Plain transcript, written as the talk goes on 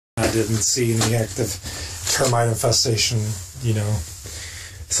didn't see any active termite infestation, you know,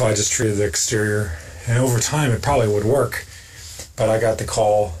 so I just treated the exterior. And over time, it probably would work, but I got the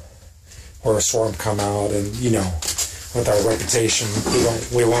call where a swarm come out, and you know, with our reputation,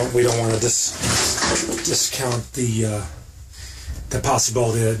 we don't want to discount the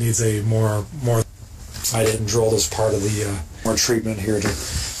possibility that it needs a more. I didn't drill this part of the more treatment here to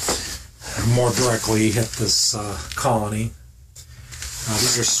more directly hit this colony.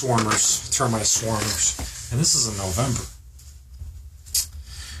 These are swarmers, termite swarmers, and this is in November.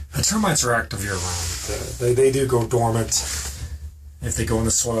 The termites are active year-round. They do go dormant if they go in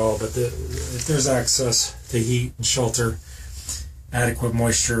the soil, but if there's access to heat and shelter, adequate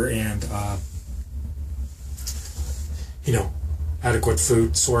moisture, and you know, adequate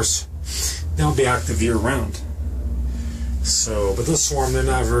food source, they'll be active year-round. So, but this swarm, they're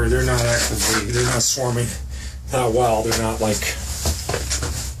not swarming that well. They're not like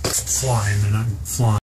flying. They're not flying.